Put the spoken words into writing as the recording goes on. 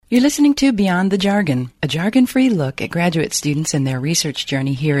You're listening to Beyond the Jargon, a jargon-free look at graduate students and their research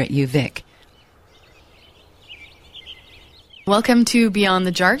journey here at UVic. Welcome to Beyond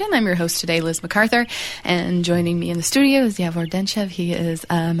the Jargon. I'm your host today, Liz MacArthur, and joining me in the studio is Yavor Denchev. He is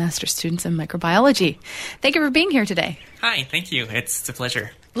a master's student in microbiology. Thank you for being here today. Hi, thank you. It's a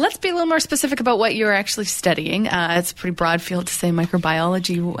pleasure. Let's be a little more specific about what you're actually studying. It's a pretty broad field to say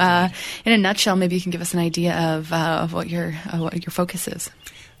microbiology. In a nutshell, maybe you can give us an idea of what your focus is.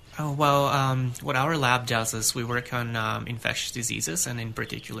 Oh, well, what our lab does is we work on infectious diseases, and in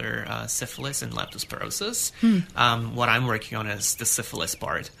particular syphilis and leptospirosis. What I'm working on is the syphilis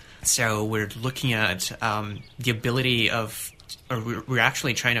part. So we're looking at the ability of, or we're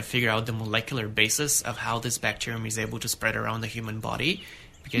actually trying to figure out the molecular basis of how this bacterium is able to spread around the human body,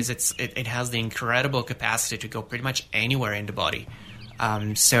 because it has the incredible capacity to go pretty much anywhere in the body.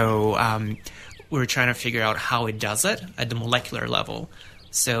 We're trying to figure out how it does it at the molecular level.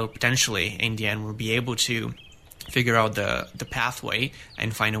 So potentially, in the end, we'll be able to figure out the pathway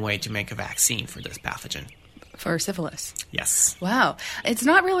and find a way to make a vaccine for this pathogen. For syphilis? Yes. Wow. It's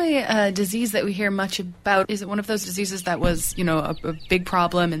not really a disease that we hear much about. Is it one of those diseases that was, a big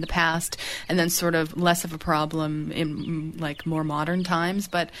problem in the past and then sort of less of a problem in like more modern times?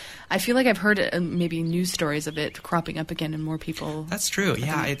 But I feel like I've heard maybe news stories of it cropping up again and more people. That's true.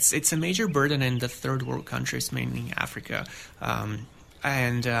 Yeah, it's a major burden in the third world countries, mainly Africa.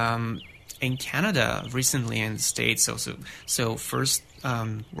 And in Canada recently, and the States also. So first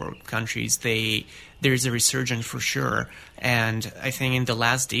world countries, there's a resurgence for sure. And I think in the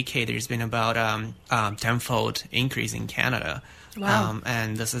last decade, there's been about tenfold increase in Canada. Wow.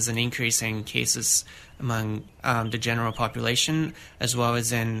 And this is an increase in cases among the general population, as well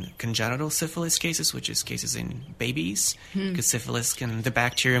as in congenital syphilis cases, which is cases in babies, because syphilis the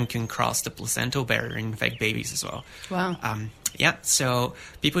bacterium can cross the placental barrier and infect babies as well. Wow. Yeah, so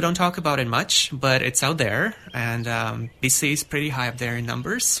people don't talk about it much, but it's out there, and BC is pretty high up there in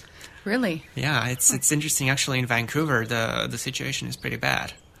numbers. Really? Yeah, it's interesting. Actually, in Vancouver, the situation is pretty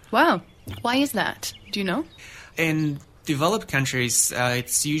bad. Wow. Why is that? Do you know? In developed countries,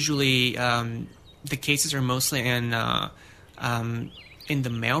 it's usually the cases are mostly in the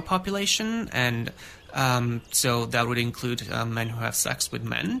male population, and so that would include men who have sex with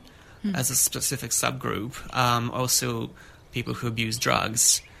men as a specific subgroup. Also, people who abuse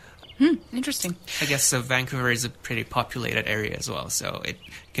drugs. Interesting. I guess Vancouver is a pretty populated area as well, so it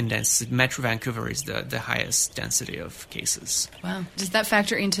condenses. Metro Vancouver is the highest density of cases. Wow. Does that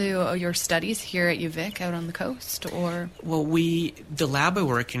factor into your studies here at UVic out on the coast, or? Well, the lab I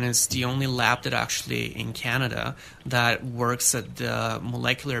work in is the only lab that actually in Canada that works at the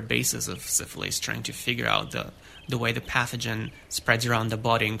molecular basis of syphilis, trying to figure out the way the pathogen spreads around the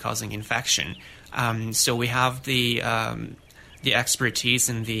body and causing infection. So we have the expertise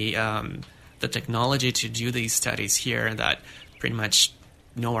and the technology to do these studies here that pretty much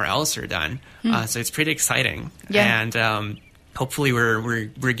nowhere else are done. So it's pretty exciting. Yeah. And hopefully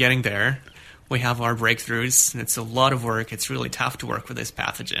we're getting there. We have our breakthroughs. It's a lot of work. It's really tough to work with this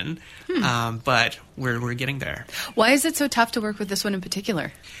pathogen, but we're getting there. Why is it so tough to work with this one in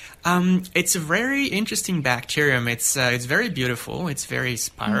particular? It's a very interesting bacterium. It's very beautiful. It's very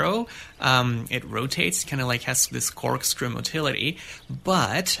spiral. It rotates, kind of like has this corkscrew motility,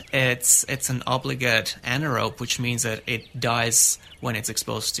 but it's an obligate anaerobe, which means that it dies when it's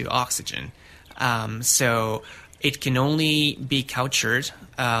exposed to oxygen. So it can only be cultured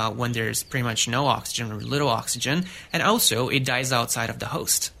when there's pretty much no oxygen or little oxygen, and also it dies outside of the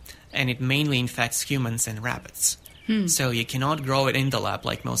host, and it mainly infects humans and rabbits. So you cannot grow it in the lab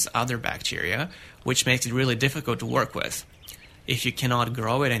like most other bacteria, which makes it really difficult to work with. If you cannot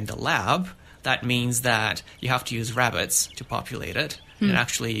grow it in the lab, that means that you have to use rabbits to populate it. And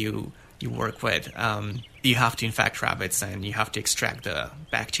actually you work with, you have to infect rabbits and you have to extract the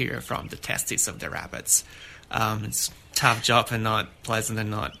bacteria from the testes of the rabbits. It's a tough job and not pleasant and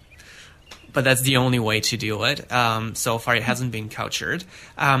not... But that's the only way to do it. So far, it hasn't been cultured.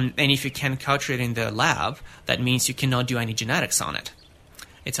 And if you can culture it in the lab, that means you cannot do any genetics on it.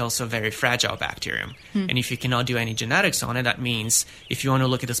 It's also a very fragile bacterium. And if you cannot do any genetics on it, that means if you want to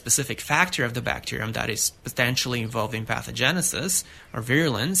look at a specific factor of the bacterium that is potentially involved in pathogenesis or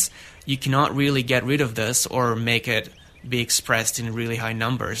virulence, you cannot really get rid of this or make it be expressed in really high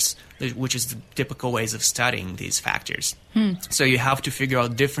numbers, which is the typical ways of studying these factors. So you have to figure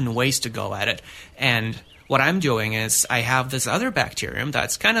out different ways to go at it. And what I'm doing is I have this other bacterium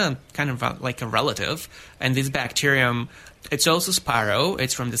that's kind of like a relative, and this bacterium, it's also Spiro.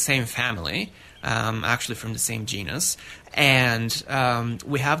 It's from the same family, actually from the same genus, and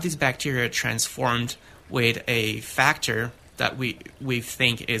we have these bacteria transformed with a factor that we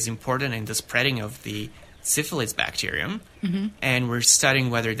think is important in the spreading of the syphilis bacterium, and we're studying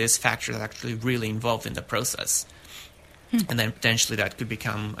whether this factor is actually really involved in the process. And then potentially that could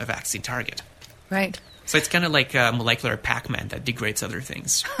become a vaccine target. Right. So it's kind of like a molecular Pac-Man that degrades other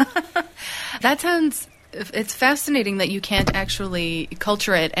things. It's fascinating that you can't actually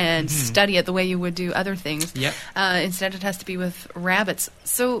culture it and study it the way you would do other things. Yep. Instead, it has to be with rabbits.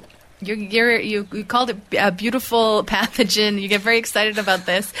 So you called it a beautiful pathogen. You get very excited about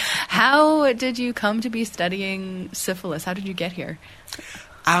this. How did you come to be studying syphilis? How did you get here?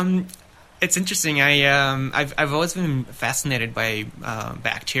 It's interesting. I've always been fascinated by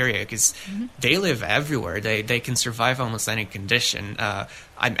bacteria because they live everywhere. They can survive almost any condition.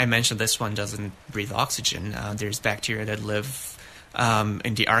 I mentioned this one doesn't breathe oxygen. There's bacteria that live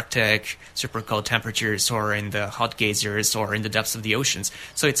in the Arctic, super cold temperatures, or in the hot geysers, or in the depths of the oceans.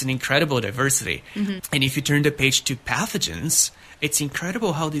 So it's an incredible diversity. And if you turn the page to pathogens, it's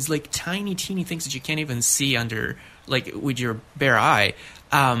incredible how these like tiny, teeny things that you can't even see under, like with your bare eye,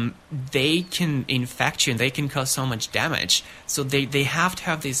 they can infect you and they can cause so much damage. So they have to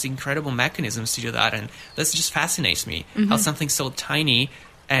have these incredible mechanisms to do that. And this just fascinates me, how something so tiny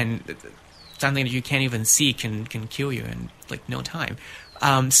and something that you can't even see can kill you in like no time.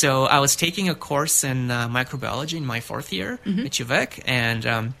 So I was taking a course in microbiology in my 4th year at UVic,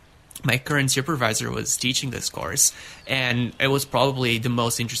 and my current supervisor was teaching this course, and it was probably the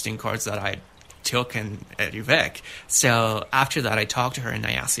most interesting course that I took at UVic. So after that, I talked to her and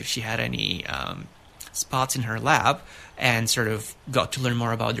I asked if she had any spots in her lab, and sort of got to learn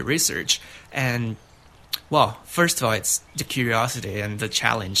more about the research. And well, first of all, it's the curiosity and the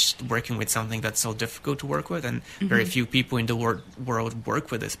challenge working with something that's so difficult to work with, and very few people in the world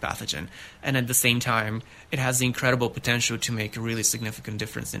work with this pathogen. And at the same time, it has the incredible potential to make a really significant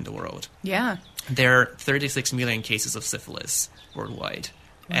difference in the world. Yeah. There are 36 million cases of syphilis worldwide,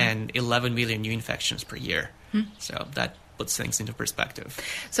 and 11 million new infections per year. So that puts things into perspective.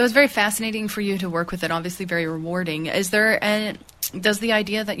 So it's very fascinating for you to work with it, obviously very rewarding. Does the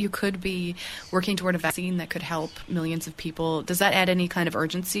idea that you could be working toward a vaccine that could help millions of people, does that add any kind of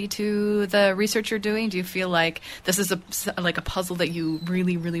urgency to the research you're doing? Do you feel like this is like a puzzle that you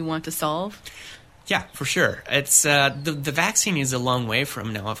really, really want to solve? Yeah, for sure. It's the vaccine is a long way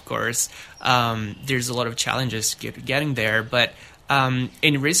from now, of course. There's a lot of challenges getting there, but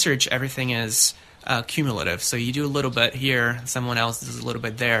in research, everything is cumulative. So you do a little bit here, someone else does a little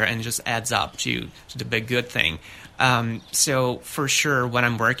bit there, and it just adds up to the big good thing. So for sure, when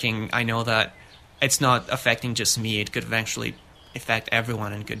I'm working, I know that it's not affecting just me. It could eventually affect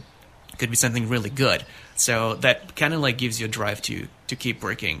everyone, and could be something really good. So that kind of like gives you a drive to keep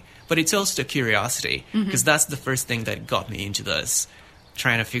working. But it's also the curiosity, because that's the first thing that got me into this,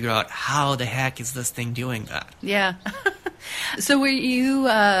 trying to figure out how the heck is this thing doing that. Yeah. So were you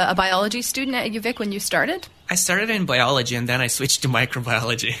a biology student at UVic when you started? I started in biology, and then I switched to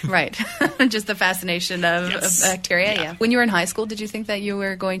microbiology. Right. Just the fascination of bacteria, yeah. When you were in high school, did you think that you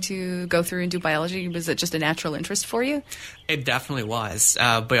were going to go through and do biology? Was it just a natural interest for you? It definitely was.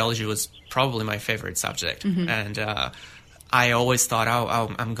 Biology was probably my favorite subject. And I always thought,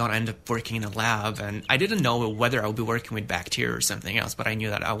 I'm going to end up working in a lab. And I didn't know whether I would be working with bacteria or something else, but I knew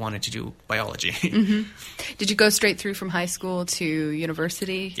that I wanted to do biology. Did you go straight through from high school to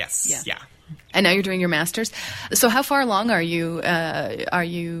university? Yes. Yeah. And now you're doing your master's. So how far along are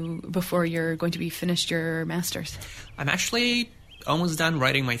you before you're going to be finished your master's? I'm actually almost done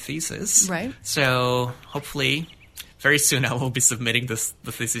writing my thesis. Right. So hopefully very soon I will be submitting the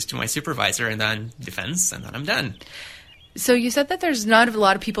thesis to my supervisor, and then defense, and then I'm done. So you said that there's not a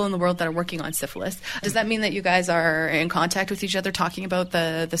lot of people in the world that are working on syphilis. Does that mean that you guys are in contact with each other, talking about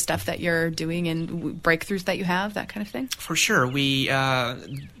the stuff that you're doing and breakthroughs that you have, that kind of thing? For sure.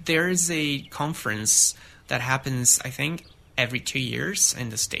 There is a conference that happens, I think, every 2 years in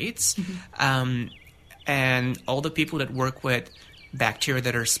the States. And all the people that work with bacteria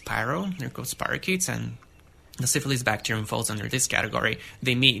that are spiral, they're called spirochetes, and the syphilis bacterium falls under this category.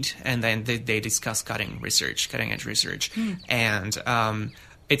 They meet, and then they discuss cutting-edge research. And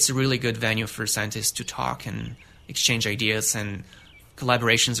it's a really good venue for scientists to talk and exchange ideas, and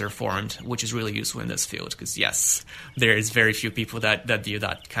collaborations are formed, which is really useful in this field because, yes, there is very few people that do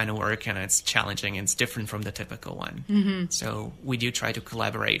that kind of work, and it's challenging. It's different from the typical one. So we do try to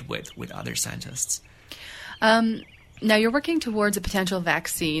collaborate with other scientists. Now, you're working towards a potential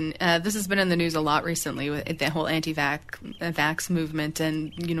vaccine. This has been in the news a lot recently with the whole anti-vax movement,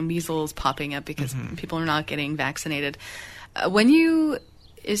 and measles popping up because people are not getting vaccinated. When you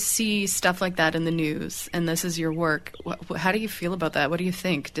see stuff like that in the news, and this is your work, how do you feel about that? What do you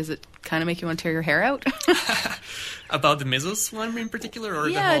think? Does it kind of make you want to tear your hair out? About the measles one in particular, or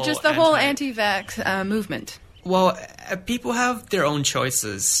the whole anti-vax movement? Well, people have their own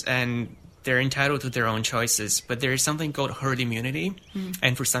choices, and they're entitled to their own choices, but there is something called herd immunity,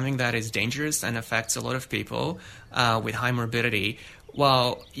 and for something that is dangerous and affects a lot of people with high morbidity,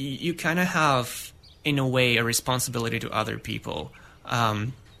 well, you kind of have, in a way, a responsibility to other people,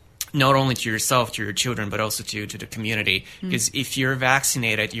 not only to yourself, to your children, but also to the community, because if you're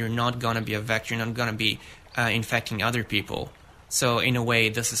vaccinated, you're not going to be a vector, you're not going to be infecting other people. So in a way,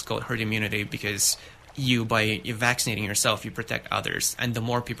 this is called herd immunity, because by vaccinating yourself, you protect others. And the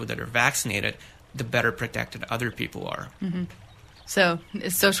more people that are vaccinated, the better protected other people are. Mm-hmm. So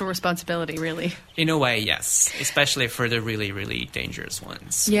it's social responsibility, really. In a way, yes. Especially for the really, really dangerous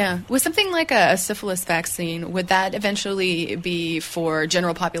ones. Yeah. With something like a syphilis vaccine, would that eventually be for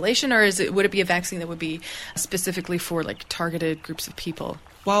general population, or would it be a vaccine that would be specifically for like targeted groups of people?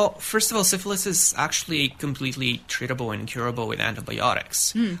 Well, first of all, syphilis is actually completely treatable and curable with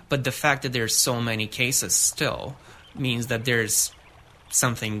antibiotics. But the fact that there's so many cases still means that there's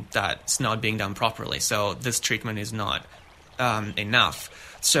something that's not being done properly. So this treatment is not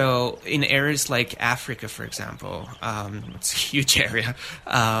enough. So in areas like Africa, for example, it's a huge area,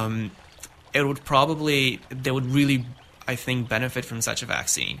 they would really, I think, benefit from such a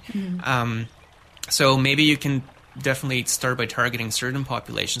vaccine. So maybe you can definitely start by targeting certain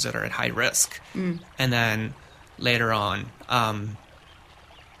populations that are at high risk. And then later on,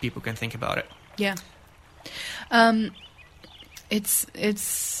 people can think about it. Yeah.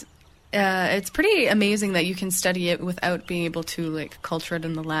 It's pretty amazing that you can study it without being able to like culture it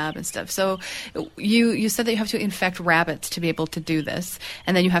in the lab and stuff. So you said that you have to infect rabbits to be able to do this,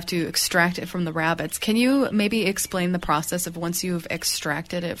 and then you have to extract it from the rabbits. Can you maybe explain the process of once you've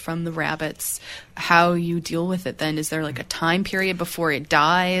extracted it from the rabbits, how you deal with it then? Is there like a time period before it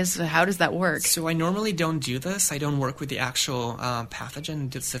dies? How does that work? So I normally don't do this. I don't work with the actual pathogen,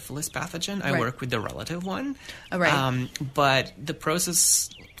 the syphilis pathogen. I work with the relative one. Oh, right. But the process,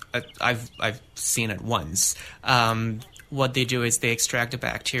 I've seen it once. What they do is they extract the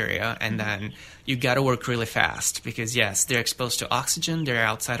bacteria, and then you got to work really fast because, yes, they're exposed to oxygen. They're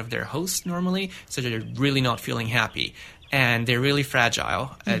outside of their host normally, so they're really not feeling happy. And they're really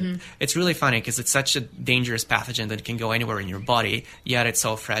fragile. It's really funny because it's such a dangerous pathogen that it can go anywhere in your body, yet it's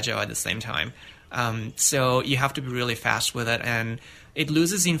so fragile at the same time. So you have to be really fast with it, and it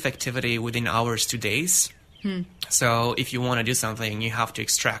loses infectivity within hours to days. So if you want to do something, you have to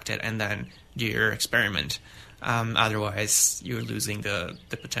extract it and then do your experiment. Otherwise, you're losing the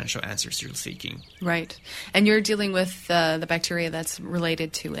potential answers you're seeking. Right. And you're dealing with the bacteria that's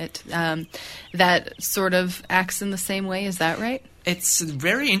related to it. That sort of acts in the same way. Is that right? It's a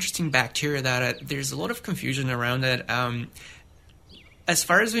very interesting bacteria that there's a lot of confusion around it. As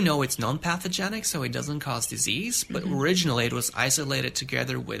far as we know, it's non-pathogenic, so it doesn't cause disease. But originally, it was isolated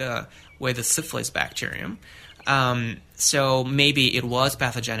together with a syphilis bacterium. So maybe it was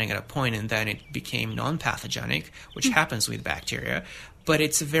pathogenic at a point, and then it became non-pathogenic, which happens with bacteria. But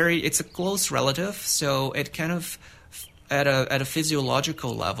it's a close relative, so it kind of at a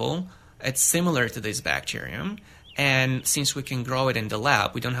physiological level, it's similar to this bacterium. And since we can grow it in the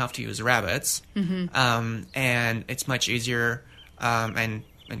lab, we don't have to use rabbits, and it's much easier. And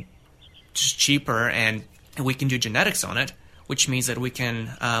just cheaper, and we can do genetics on it, which means that we can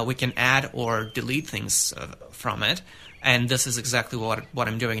add or delete things from it, and this is exactly what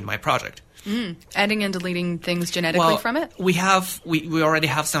I'm doing in my project. Adding and deleting things genetically from it? We already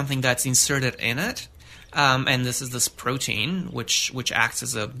have something that's inserted in it. And this is this protein, which acts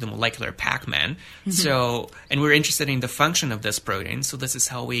as the molecular Pac-Man. So, and we're interested in the function of this protein. So this is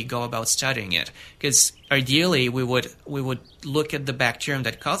how we go about studying it. Because ideally, we would look at the bacterium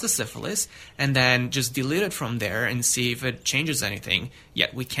that causes syphilis and then just delete it from there and see if it changes anything.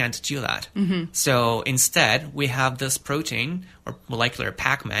 Yet we can't do that. So instead, we have this protein or molecular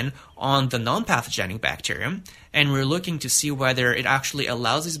Pac-Man on the non-pathogenic bacterium, and we're looking to see whether it actually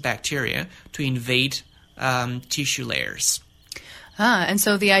allows this bacteria to invade tissue layers. And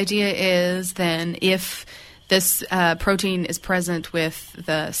so the idea is then if this protein is present with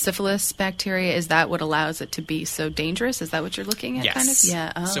the syphilis bacteria, is that what allows it to be so dangerous? Is that what you're looking at? Yes. Kind of?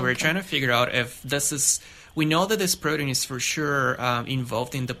 Yeah. Oh, so we're trying to figure out if this is... We know that this protein is for sure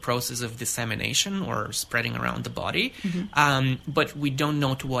involved in the process of dissemination or spreading around the body, but we don't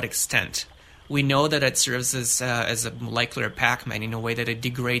know to what extent. We know that it serves as a molecular Pac-Man in a way that it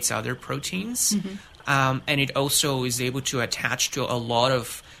degrades other proteins, and it also is able to attach to a lot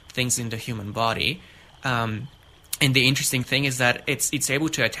of things in the human body. And the interesting thing is that it's able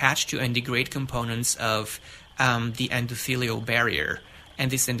to attach to and degrade components of the endothelial barrier. And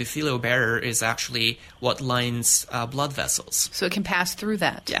this endothelial barrier is actually what lines blood vessels. So it can pass through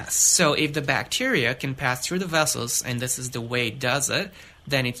that. Yes. So if the bacteria can pass through the vessels, and this is the way it does it,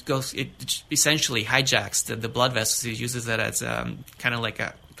 then it essentially hijacks the blood vessels. It uses it as kind of like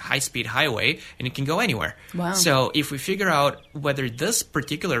a high-speed highway, and it can go anywhere. Wow. So if we figure out whether this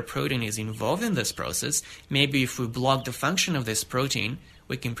particular protein is involved in this process, maybe if we block the function of this protein,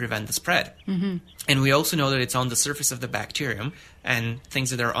 we can prevent the spread. Mm-hmm. And we also know that it's on the surface of the bacterium, and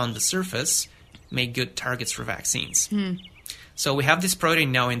things that are on the surface make good targets for vaccines. So we have this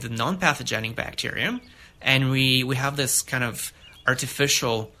protein now in the non-pathogenic bacterium, and we have this kind of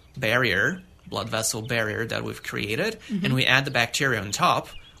artificial barrier, blood vessel barrier that we've created, and we add the bacteria on top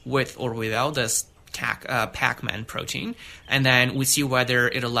with or without this Pac-Man protein, and then we see whether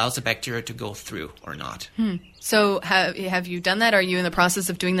it allows the bacteria to go through or not. So have you done that? Are you in the process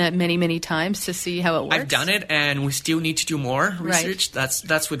of doing that many, many times to see how it works? I've done it, and we still need to do more research. Right.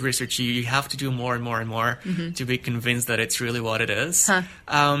 That's with research. You have to do more and more and more to be convinced that it's really what it is.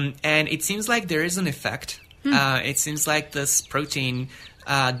 And it seems like there is an effect. It seems like this protein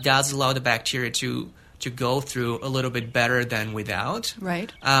does allow the bacteria to go through a little bit better than without.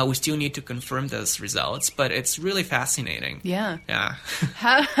 Right. We still need to confirm those results, but it's really fascinating. Yeah. Yeah.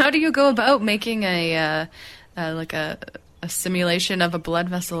 How do you go about making a simulation of a blood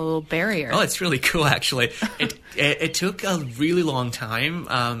vessel barrier? Oh, it's really cool, actually. It took a really long time.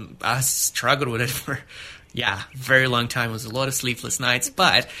 I struggled with it for very long time. It was a lot of sleepless nights.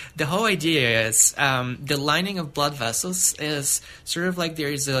 But the whole idea is the lining of blood vessels is sort of like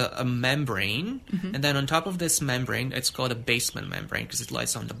there is a membrane. And then on top of this membrane, it's called a basement membrane because it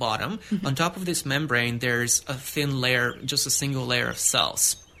lies on the bottom. On top of this membrane, there's a thin layer, just a single layer of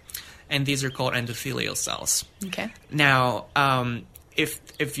cells. And these are called endothelial cells. Okay. Now,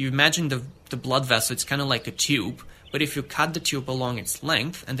 if you imagine the blood vessel, it's kind of like a tube. But if you cut the tube along its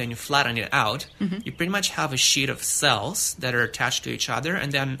length and then you flatten it out, you pretty much have a sheet of cells that are attached to each other,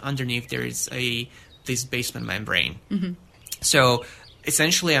 and then underneath there is this basement membrane. So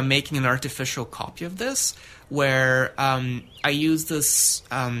essentially I'm making an artificial copy of this where I use this,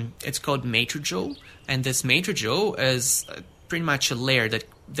 it's called matrigel, and this matrigel is pretty much a layer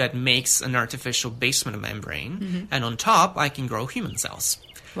that makes an artificial basement membrane, and on top I can grow human cells.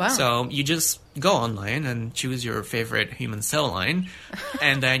 Wow. So you just go online and choose your favorite human cell line,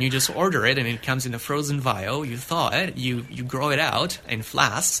 and then you just order it, and it comes in a frozen vial. You thaw it, you grow it out in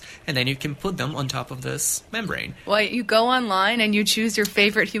flasks, and then you can put them on top of this membrane. Well, you go online and you choose your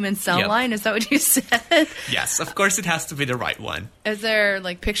favorite human cell line? Is that what you said? Yes, of course it has to be the right one. Is there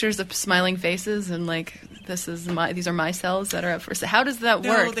like pictures of smiling faces and like these are my cells that are up for sale? How does that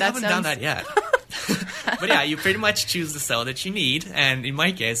work? No, they haven't done that yet. But yeah, you pretty much choose the cell that you need, and in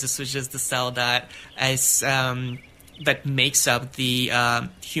my case, this was just the cell that makes up the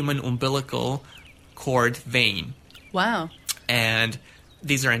human umbilical cord vein. Wow. And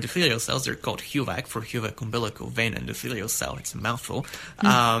these are endothelial cells. They're called HUVEC for HUVEC umbilical vein endothelial cell. It's a mouthful.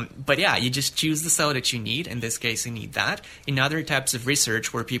 But yeah, you just choose the cell that you need. In this case, you need that. In other types of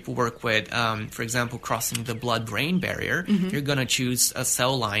research where people work with, for example, crossing the blood-brain barrier, you're going to choose a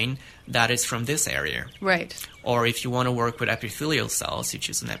cell line that is from this area. Right. Or if you want to work with epithelial cells, you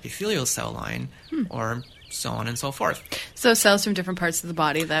choose an epithelial cell line, or so on and so forth. So cells from different parts of the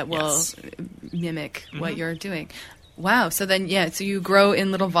body that will mimic what you're doing. Wow. So then, so you grow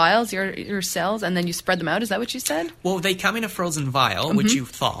in little vials, your cells, and then you spread them out. Is that what you said? Well, they come in a frozen vial, which you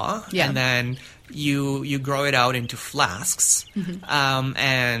thaw, and then you grow it out into flasks,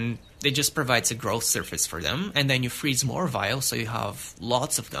 and it just provides a growth surface for them. And then you freeze more vials, so you have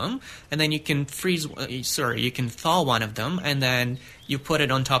lots of them. And then you can thaw one of them, and then you put it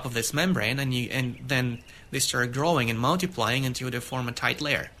on top of this membrane, and then they start growing and multiplying until they form a tight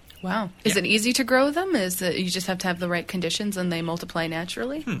layer. Wow. Is it easy to grow them? Is it you just have to have the right conditions and they multiply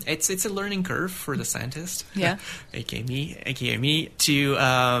naturally? It's a learning curve for the scientist. Yeah. aka me, to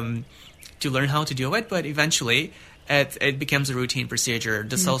learn how to do it, but eventually it becomes a routine procedure.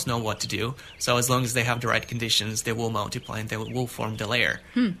 The cells know what to do, so as long as they have the right conditions, they will multiply and they will form the layer.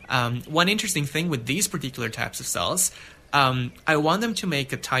 One interesting thing with these particular types of cells, I want them to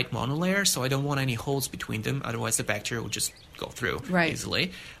make a tight monolayer, so I don't want any holes between them, otherwise the bacteria will just go through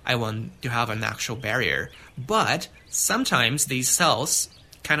easily. I want to have an actual barrier. But sometimes these cells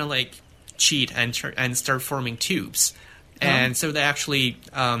kind of like cheat and start forming tubes. And so they actually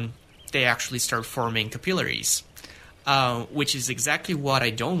start forming capillaries, which is exactly what I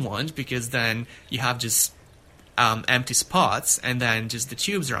don't want, because then you have just empty spots and then just the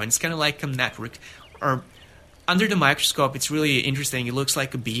tubes around. It's kind of like a network, or under the microscope, it's really interesting. It looks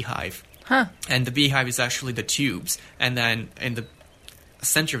like a beehive. Huh. And the beehive is actually the tubes. And then in the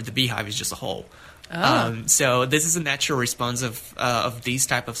center of the beehive is just a hole. Oh. So this is a natural response of these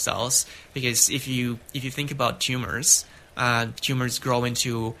type of cells, because if you think about tumors, tumors grow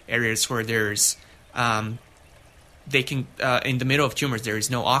into areas where there's they can in the middle of tumors there is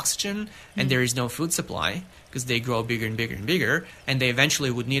no oxygen and there is no food supply, because they grow bigger and bigger and bigger, and they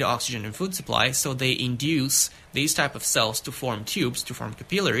eventually would need oxygen and food supply. So they induce these type of cells to form tubes, to form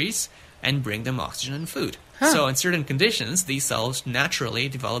capillaries, and bring them oxygen and food. So in certain conditions, these cells naturally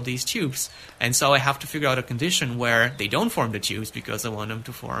develop these tubes. And so I have to figure out a condition where they don't form the tubes, because I want them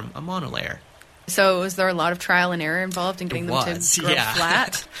to form a monolayer. So was there a lot of trial and error involved in getting them to grow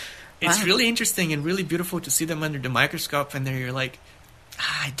flat? It's Wow. really interesting and really beautiful to see them under the microscope, and then you're like,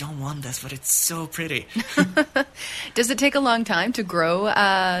 I don't want this, but it's so pretty. Does it take a long time to grow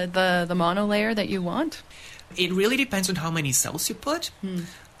the monolayer that you want? It really depends on how many cells you put.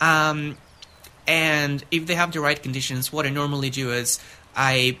 And if they have the right conditions, what I normally do is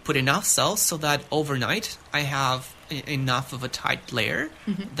I put enough cells so that overnight I have enough of a tight layer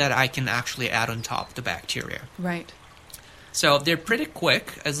that I can actually add on top the bacteria. Right. So they're pretty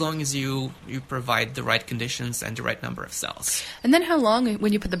quick as long as you provide the right conditions and the right number of cells. And then how long,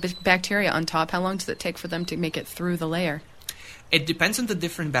 when you put the bacteria on top, how long does it take for them to make it through the layer? It depends on the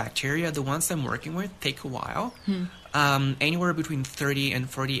different bacteria. The ones I'm working with take a while. Anywhere between 30 and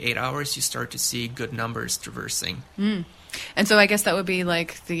 48 hours, you start to see good numbers traversing. And so I guess that would be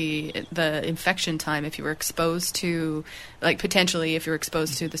like the infection time if you were exposed to, like potentially if you're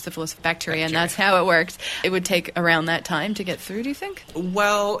exposed to the syphilis bacteria, and that's how it works. It would take around that time to get through, do you think?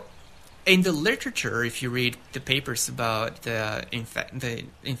 Well, in the literature, if you read the papers about the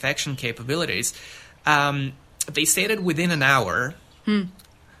infection capabilities, they stated within an hour,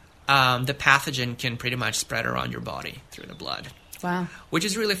 the pathogen can pretty much spread around your body through the blood. Wow. Which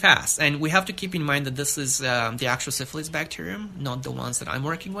is really fast. And we have to keep in mind that this is the actual syphilis bacterium, not the ones that I'm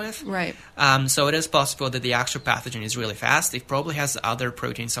working with. Right. So it is possible that the actual pathogen is really fast. It probably has other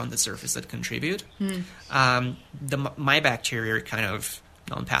proteins on the surface that contribute. My bacteria are kind of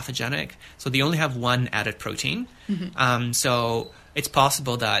non-pathogenic, so they only have one added protein. So it's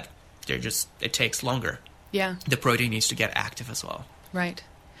possible that it takes longer. Yeah. The protein needs to get active as well. Right.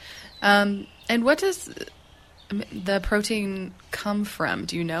 And what does the protein come from?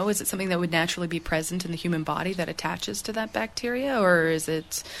 Do you know? Is it something that would naturally be present in the human body that attaches to that bacteria, or is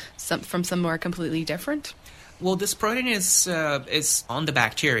it from somewhere completely different? Well, this protein is on the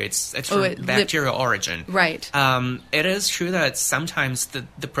bacteria. It's from bacterial origin. Right. It is true that sometimes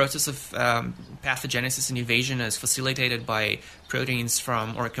the process of pathogenesis and evasion is facilitated by proteins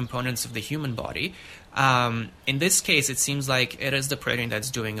from or components of the human body. In this case, it seems like it is the protein that's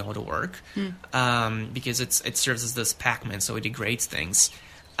doing all the work because it serves as this Pac-Man, so it degrades things.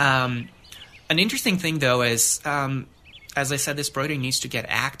 An interesting thing, though, is, as I said, this protein needs to get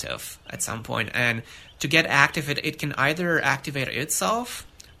active at some point. And to get active, it can either activate itself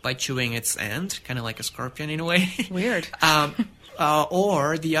by chewing its end, kind of like a scorpion in a way. Weird.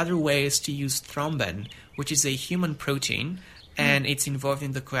 Or the other way is to use thrombin, which is a human protein, and it's involved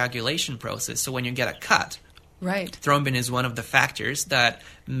in the coagulation process. So when you get a cut, right, thrombin is one of the factors that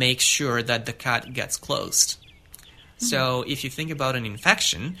makes sure that the cut gets closed. So if you think about an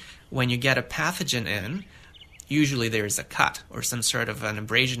infection, when you get a pathogen in, usually there's a cut or some sort of an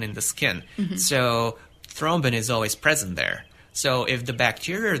abrasion in the skin. So thrombin is always present there. So if the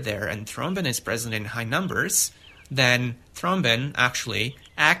bacteria are there and thrombin is present in high numbers, then thrombin actually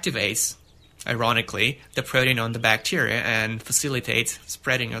activates, ironically, the protein on the bacteria and facilitates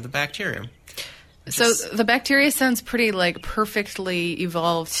spreading of the bacterium. So the bacteria sounds pretty perfectly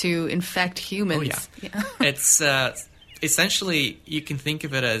evolved to infect humans. Oh, yeah. It's essentially, you can think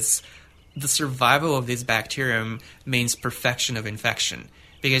of it as the survival of this bacterium means perfection of infection,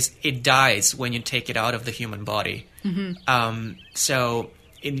 because it dies when you take it out of the human body. So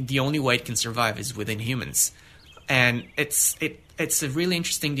the only way it can survive is within humans. And it's a really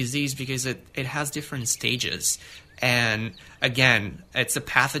interesting disease because it has different stages. And again, it's a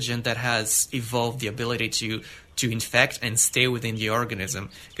pathogen that has evolved the ability to infect and stay within the organism,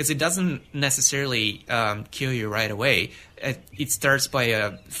 because it doesn't necessarily kill you right away. It starts by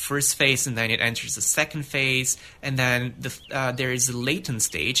a first phase, and then it enters a second phase, and then there is a latent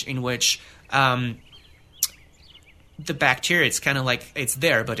stage in which the bacteria, it's kind of like it's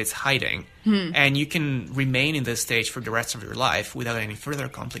there, but it's hiding. And you can remain in this stage for the rest of your life without any further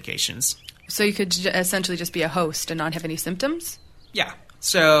complications. So you could essentially just be a host and not have any symptoms? Yeah.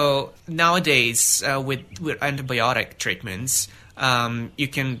 So nowadays, with antibiotic treatments, you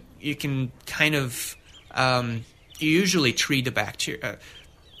can kind of you usually treat the bacteria.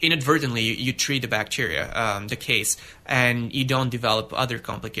 Inadvertently, you treat the bacteria, the case, and you don't develop other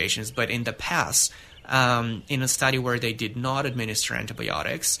complications. But in the past, in a study where they did not administer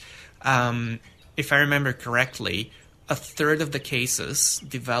antibiotics, if I remember correctly, a third of the cases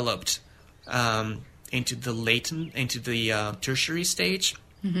developed into the tertiary stage,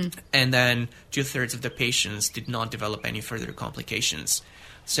 and then 2/3 of the patients did not develop any further complications.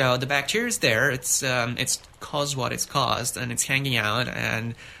 So the bacteria is there. It's caused what it's caused, and it's hanging out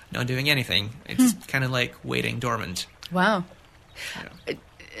and not doing anything. It's kind of like waiting dormant. Wow. Yeah.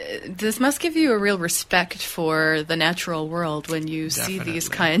 This must give you a real respect for the natural world when you see these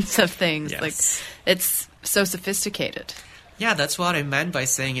kinds of things. Yes. Like, it's so sophisticated. Yeah, that's what I meant by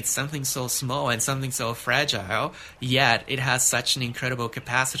saying it's something so small and something so fragile, yet it has such an incredible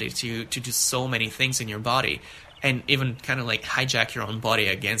capacity to do so many things in your body, and even kind of like hijack your own body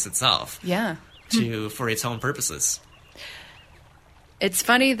against itself. Yeah. For its own purposes. It's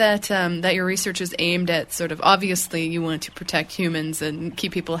funny that that your research is aimed at sort of, obviously you want to protect humans and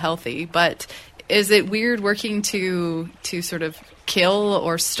keep people healthy, but is it weird working to sort of kill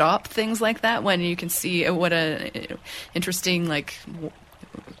or stop things like that when you can see what a interesting, like,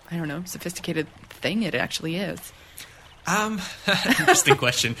 I don't know, sophisticated thing it actually is? Interesting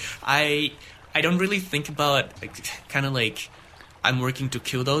question. I don't really think about kind of like I'm working to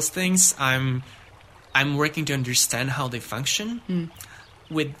kill those things. I'm working to understand how they function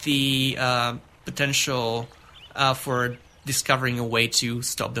with the potential for discovering a way to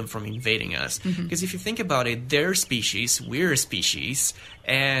stop them from invading us. Because if you think about it, they're a species, we're a species,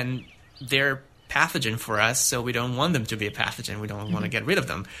 and they're pathogen for us, so we don't want them to be a pathogen. We don't want to get rid of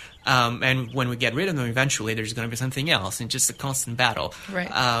them. And when we get rid of them, eventually there's going to be something else, and just a constant battle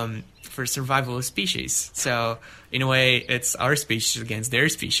for survival of species. So in a way, it's our species against their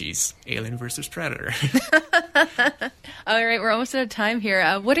species, alien versus predator. All right, we're almost out of time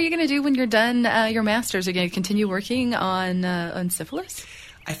here. What are you going to do when you're done your master's? Are you going to continue working on syphilis?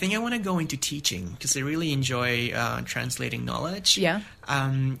 I think I want to go into teaching because I really enjoy translating knowledge. Yeah.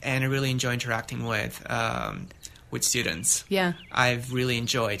 And I really enjoy interacting with students. Yeah. I've really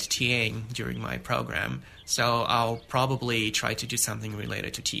enjoyed TAing during my program, so I'll probably try to do something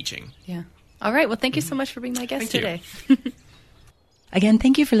related to teaching. Yeah. All right. Well, thank you so much for being my guest today. Again,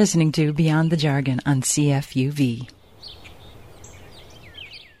 thank you for listening to Beyond the Jargon on CFUV.